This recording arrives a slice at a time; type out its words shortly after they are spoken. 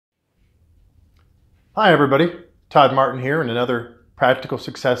Hi everybody, Todd Martin here, and another practical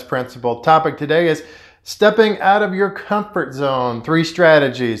success principle. Topic today is stepping out of your comfort zone, 3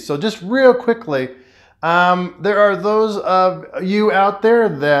 strategies. So just real quickly, there are those of you out there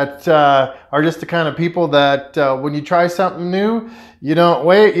that are just the kind of people that when you try something new, you don't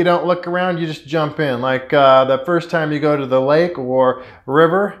wait, you don't look around, you just jump in. Like the first time you go to the lake or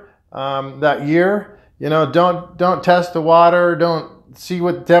river that year, don't test the water, don't see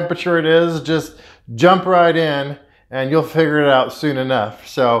what temperature it is, just jump right in and you'll figure it out soon enough.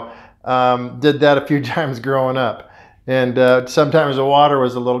 So did that a few times growing up. And sometimes the water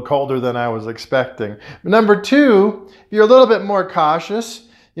was a little colder than I was expecting. But number 2, if you're a little bit more cautious,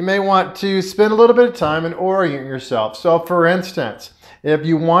 you may want to spend a little bit of time and orient yourself. So for instance, if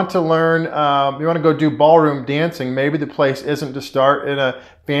you want to learn, you want to go do ballroom dancing, maybe the place isn't to start in a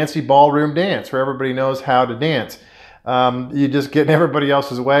fancy ballroom dance where everybody knows how to dance. You just get in everybody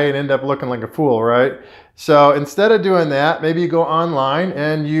else's way and end up looking like a fool, right? So instead of doing that, maybe you go online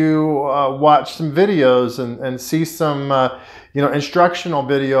and you watch some videos and see some instructional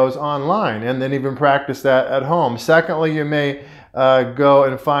videos online, and then even practice that at home. Secondly, you may go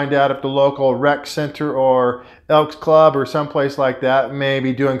and find out if the local rec center or Elks Club or someplace like that may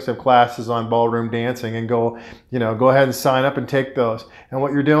be doing some classes on ballroom dancing, and go ahead and sign up and take those. And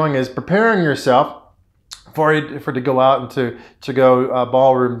what you're doing is preparing yourself for to go out and to go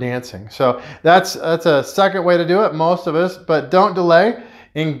ballroom dancing. So that's a second way to do it, most of us, but don't delay.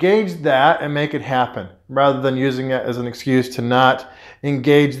 Engage that and make it happen, rather than using it as an excuse to not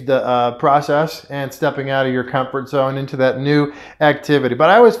engage the process and stepping out of your comfort zone into that new activity. But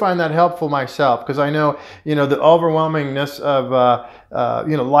I always find that helpful myself, because I know, the overwhelmingness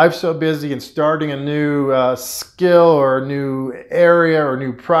of life's so busy, and starting a new skill or a new area or a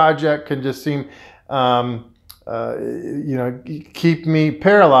new project can just seem keep me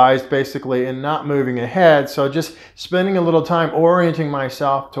paralyzed basically and not moving ahead. So just spending a little time orienting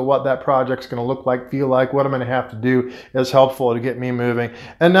myself to what that project's going to look like, feel like, what I'm going to have to do is helpful to get me moving.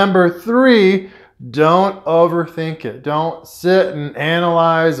 And number 3, don't overthink it. Don't sit and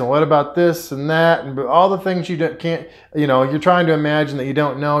analyze and what about this and that and all the things you're trying to imagine that you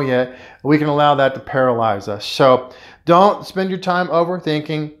don't know yet. We can allow that to paralyze us. So don't spend your time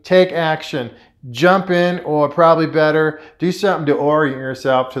overthinking. Take action. Jump in, or probably better, do something to orient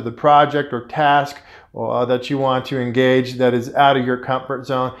yourself to the project or task that you want to engage that is out of your comfort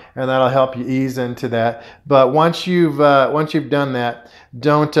zone, and that'll help you ease into that. But once you've done that,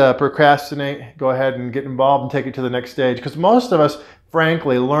 don't procrastinate. Go ahead and get involved and take it to the next stage, because most of us,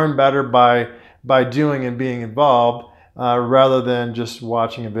 frankly, learn better by doing and being involved, rather than just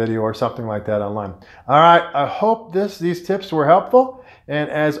watching a video or something like that online. All right, I hope these tips were helpful. And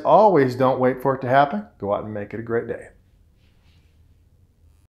as always, don't wait for it to happen. Go out and make it a great day.